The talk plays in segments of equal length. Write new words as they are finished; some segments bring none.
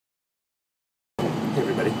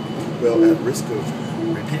everybody. Well, at risk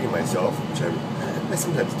of repeating myself, which I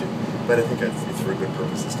sometimes do, but I think it's for a good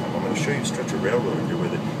purpose this time. I'm going to show you a stretch of railroad here where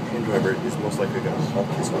the train driver is most likely going to honk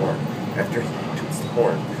his horn. After he toots the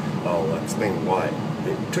horn, I'll explain why.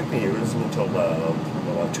 It took me, it wasn't until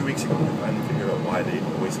 2 weeks ago when I finally figured out why they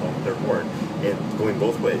always honk their horn, and going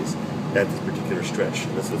both ways at this particular stretch.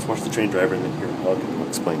 Let's watch the train driver and then hear him honk and we'll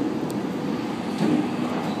explain.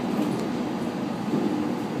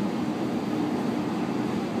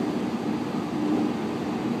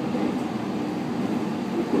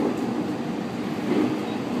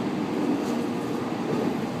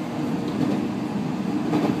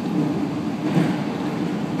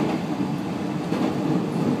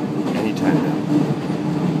 Anytime now.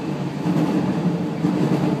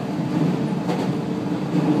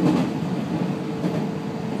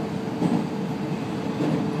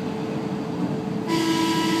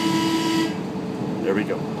 There we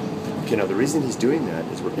go. Okay, now the reason he's doing that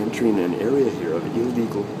is we're entering an area here of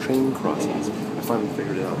illegal train crossings. I finally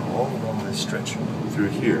figured it out all along this stretch through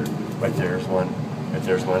here. Right there's one, right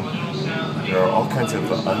there's one. There are all kinds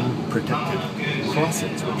of unprotected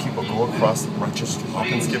crossings where people go across, just hop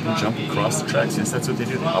and skip and jump across the tracks. Yes, that's what they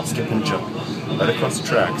do. They hop, skip, and jump right across the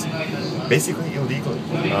tracks, basically illegally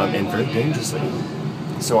and very dangerously.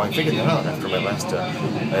 So I figured that out after my last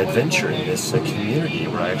adventure in this community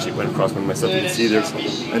where I actually went across one myself. You can see there's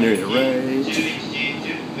an area right.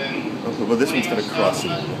 Okay, well, this one's going to cross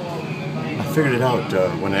it. I figured it out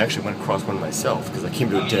when I actually went across one myself because I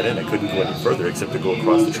came to a dead end. I couldn't go any further except to go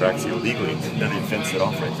across the tracks illegally. And then they fenced it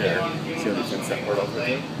off right there. See how they fenced that part off right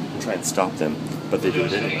there? To try and stop them, but they do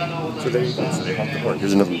it anyway. So there you go. So they honk the horn.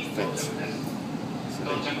 Here's another fence. So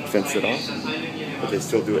they fence it off, but they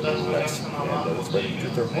still do it nonetheless. And that's why they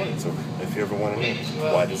toot their horn. So if you ever want to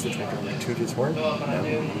know why does the train driver toot his horn, now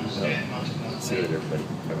you know. See you later, everybody.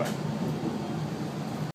 Bye-bye.